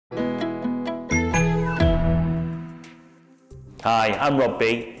Hi, I'm Rob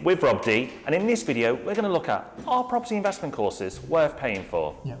B with Rob D, and in this video we're going to look at, are property investment courses worth paying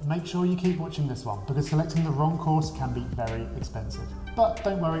for? Yeah, make sure you keep watching this one because selecting the wrong course can be very expensive. But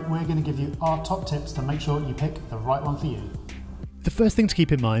don't worry, we're going to give you our top tips to make sure you pick the right one for you. The first thing to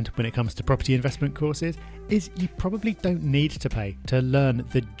keep in mind when it comes to property investment courses is you probably don't need to pay to learn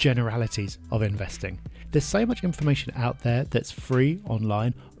the generalities of investing. There's so much information out there that's free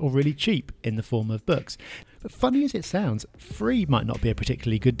online or really cheap in the form of books. But funny as it sounds, free might not be a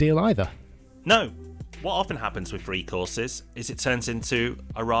particularly good deal either. No. What often happens with free courses is it turns into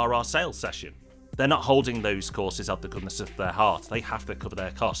a rah-rah sales session. They're not holding those courses out the goodness of their heart. They have to cover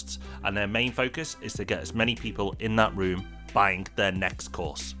their costs, and their main focus is to get as many people in that room buying their next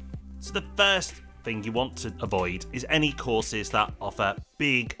course. So the first thing you want to avoid is any courses that offer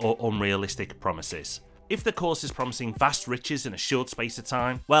big or unrealistic promises. If the course is promising vast riches in a short space of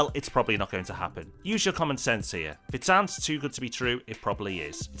time, well, it's probably not going to happen. Use your common sense here. If it sounds too good to be true, it probably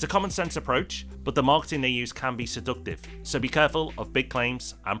is. It's a common sense approach, but the marketing they use can be seductive, so be careful of big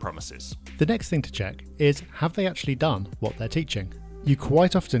claims and promises. The next thing to check is, have they actually done what they're teaching? You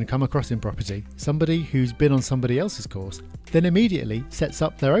quite often come across in property somebody who's been on somebody else's course, then immediately sets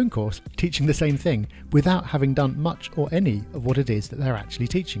up their own course teaching the same thing without having done much or any of what it is that they're actually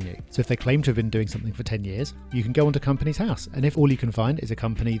teaching you. So if they claim to have been doing something for 10 years, you can go onto Companies House, and if all you can find is a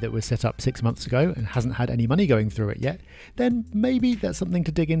company that was set up 6 months ago and hasn't had any money going through it yet, then maybe that's something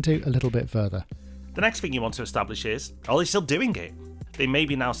to dig into a little bit further. The next thing you want to establish is, are they still doing it? They may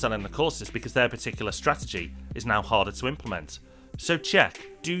be now selling the courses because their particular strategy is now harder to implement. So check,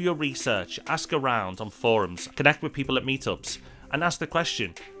 do your research, ask around on forums, connect with people at meetups, and ask the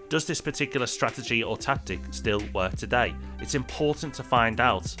question, does this particular strategy or tactic still work today? It's important to find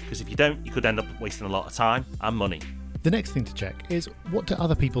out, because if you don't, you could end up wasting a lot of time and money. The next thing to check is, what do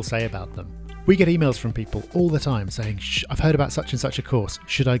other people say about them? We get emails from people all the time saying, I've heard about such and such a course,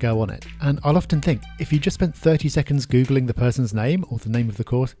 should I go on it? And I'll often think, if you just spent 30 seconds Googling the person's name or the name of the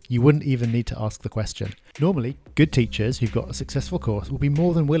course, you wouldn't even need to ask the question. Normally, good teachers who've got a successful course will be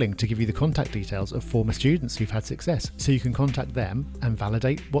more than willing to give you the contact details of former students who've had success, so you can contact them and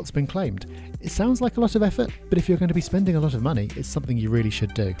validate what's been claimed. It sounds like a lot of effort, but if you're going to be spending a lot of money, it's something you really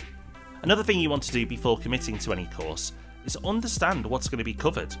should do. Another thing you want to do before committing to any course is understand what's going to be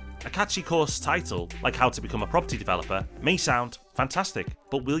covered. A catchy course title, like How to Become a Property Developer, may sound fantastic,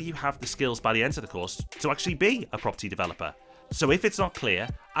 but will you have the skills by the end of the course to actually be a property developer? So if it's not clear,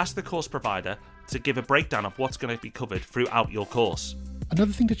 ask the course provider to give a breakdown of what's going to be covered throughout your course.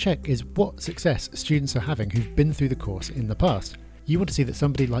 Another thing to check is what success students are having who've been through the course in the past. You want to see that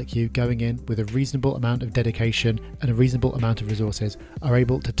somebody like you going in with a reasonable amount of dedication and a reasonable amount of resources are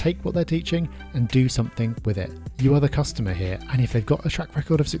able to take what they're teaching and do something with it. You are the customer here, and if they've got a track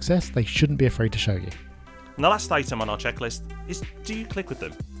record of success, they shouldn't be afraid to show you. And the last item on our checklist is, do you click with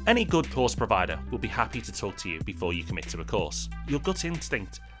them? Any good course provider will be happy to talk to you before you commit to a course. Your gut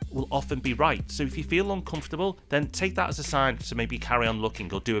instinct will often be right, so if you feel uncomfortable, then take that as a sign to maybe carry on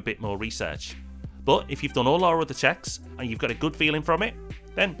looking or do a bit more research. But if you've done all our other checks and you've got a good feeling from it,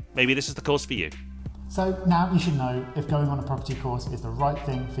 then maybe this is the course for you. So now you should know if going on a property course is the right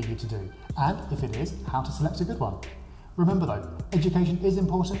thing for you to do, and if it is, how to select a good one. Remember though, education is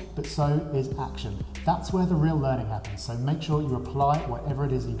important, but so is action. That's where the real learning happens, so make sure you apply whatever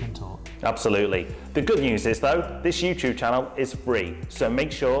it is you've been taught. Absolutely. The good news is though, this YouTube channel is free, so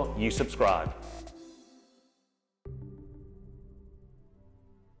make sure you subscribe.